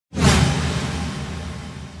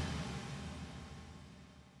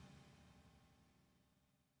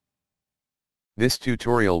This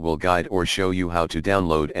tutorial will guide or show you how to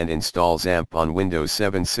download and install XAMPP on Windows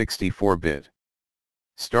 7 64-bit.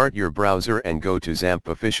 Start your browser and go to XAMPP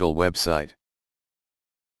official website.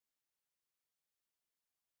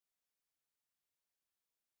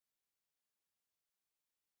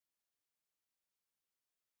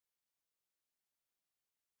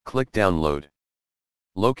 Click Download.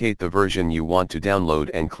 Locate the version you want to download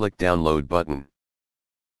and click Download button.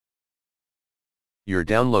 Your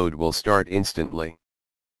download will start instantly.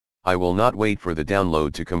 I will not wait for the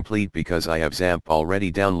download to complete because I have XAMPP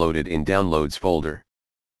already downloaded in Downloads folder.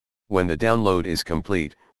 When the download is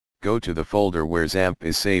complete, go to the folder where XAMPP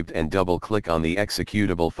is saved and double-click on the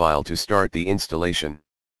executable file to start the installation.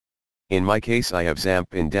 In my case I have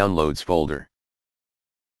XAMPP in Downloads folder.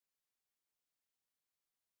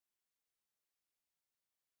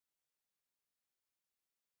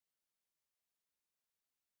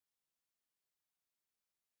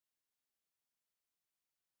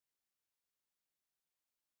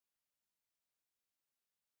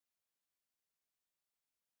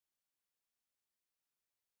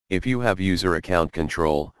 If you have user account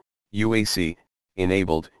control, UAC,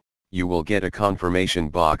 enabled, you will get a confirmation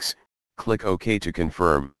box. Click OK to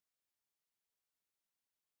confirm.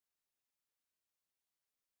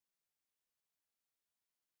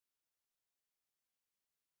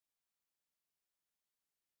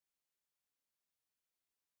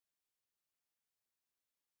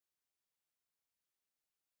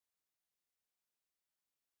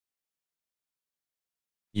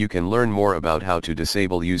 You can learn more about how to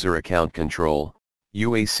disable user account control,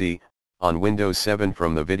 UAC, on Windows 7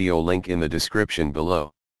 from the video link in the description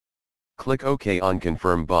below. Click OK on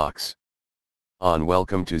Confirm box. On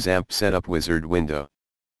Welcome to XAMPP Setup Wizard window.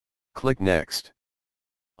 Click Next.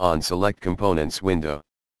 On Select Components window.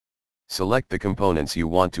 Select the components you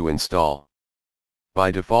want to install. By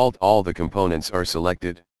default all the components are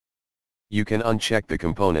selected. You can uncheck the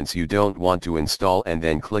components you don't want to install and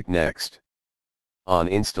then click Next. On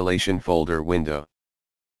Installation Folder window.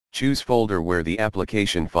 Choose folder where the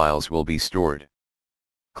application files will be stored.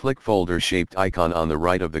 Click folder-shaped icon on the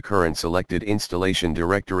right of the current selected installation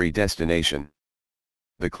directory destination.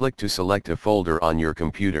 Click to select a folder on your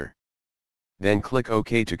computer. Then click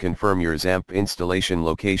OK to confirm your XAMPP installation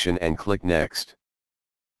location and click Next.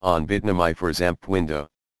 On Bitnami for XAMPP window.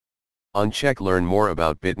 Uncheck Learn more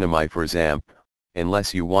about Bitnami for XAMPP,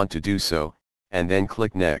 unless you want to do so, and then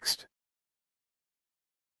click Next.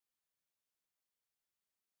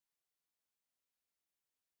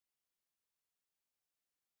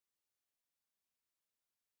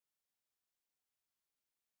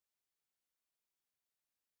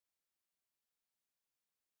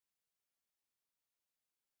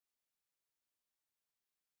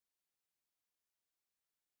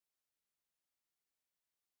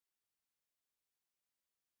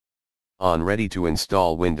 On Ready to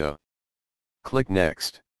Install window. Click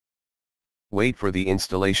Next. Wait for the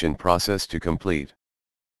installation process to complete.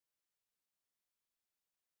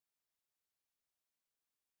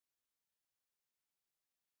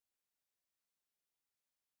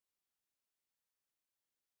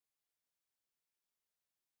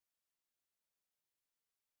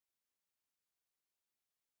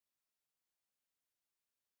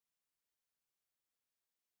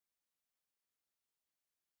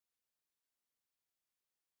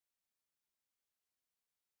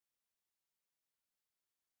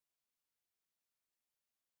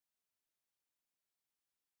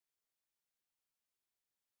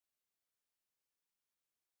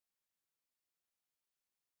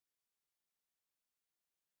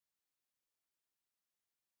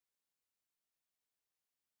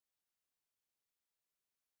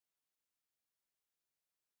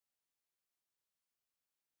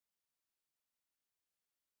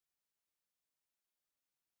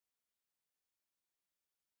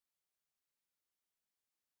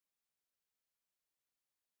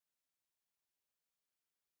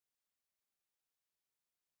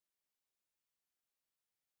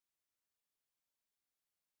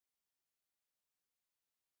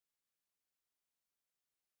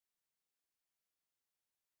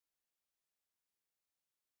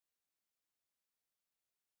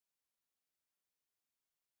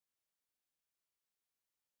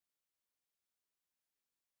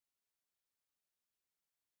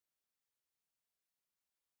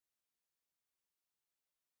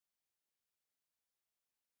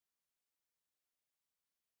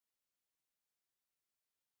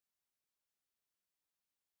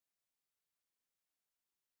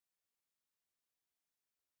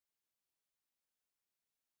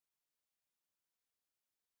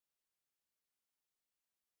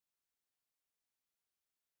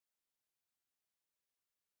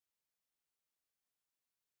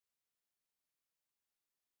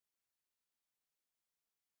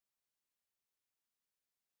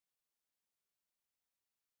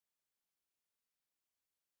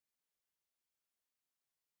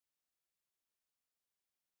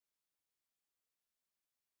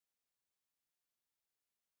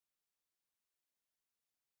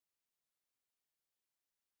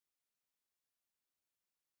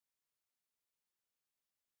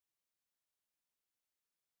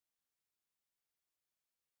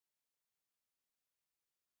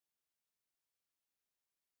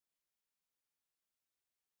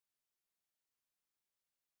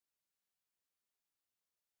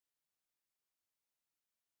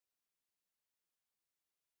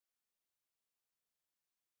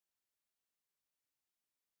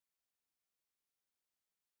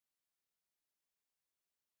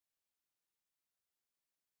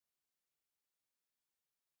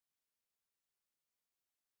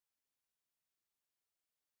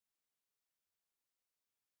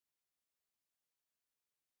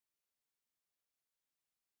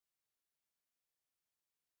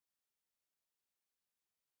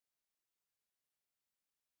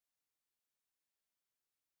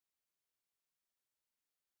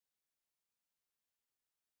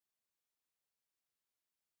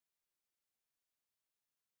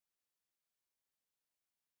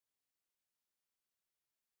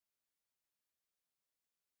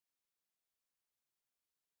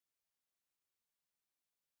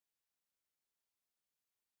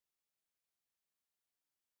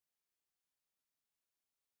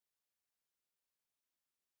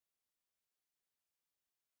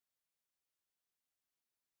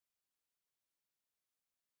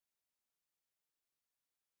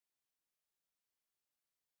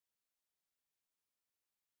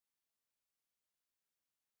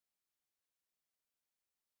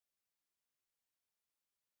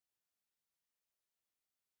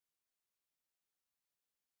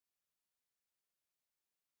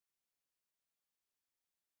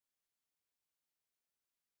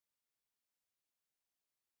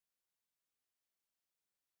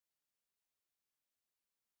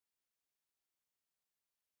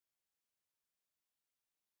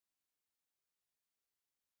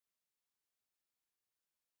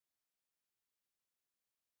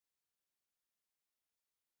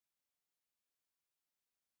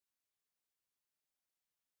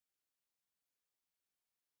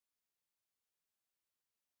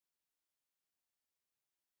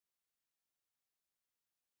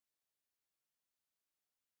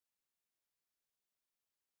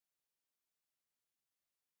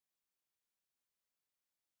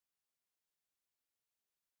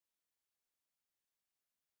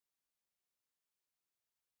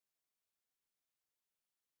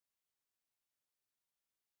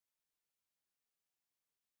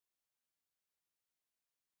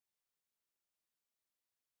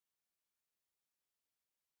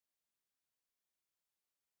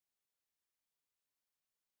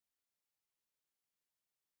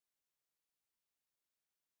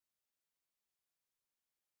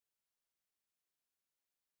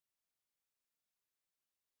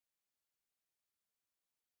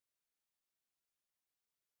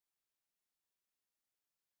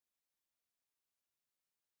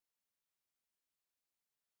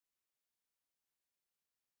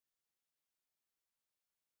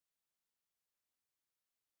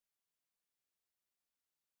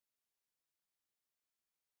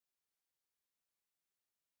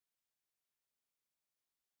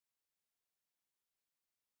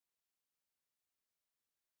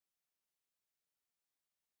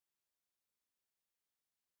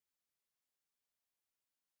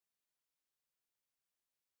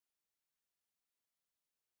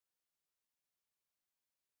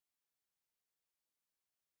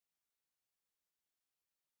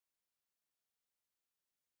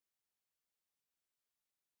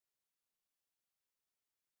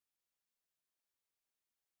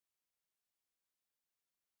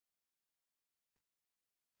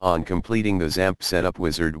 On completing the XAMPP Setup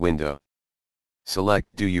Wizard window, select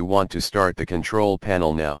Do you want to start the control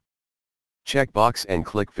panel now? Check box and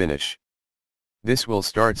click Finish. This will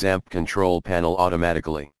start XAMPP control panel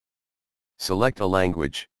automatically. Select a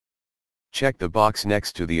language. Check the box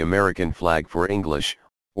next to the American flag for English,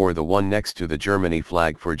 or the one next to the Germany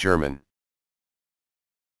flag for German.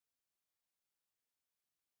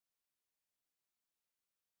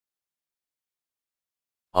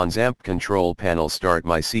 On XAMPP control panel, start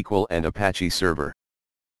MySQL and Apache server.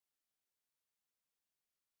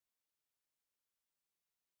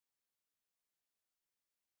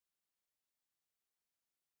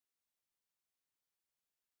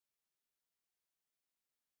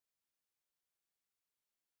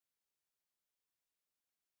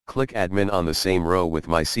 Click Admin on the same row with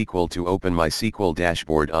MySQL to open MySQL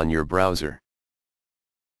dashboard on your browser.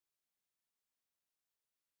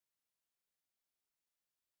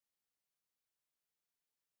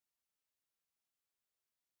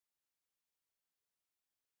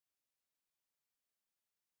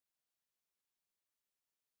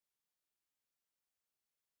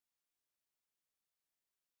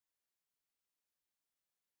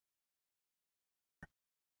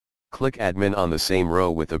 Click Admin on the same row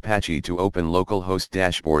with Apache to open localhost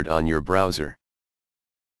dashboard on your browser.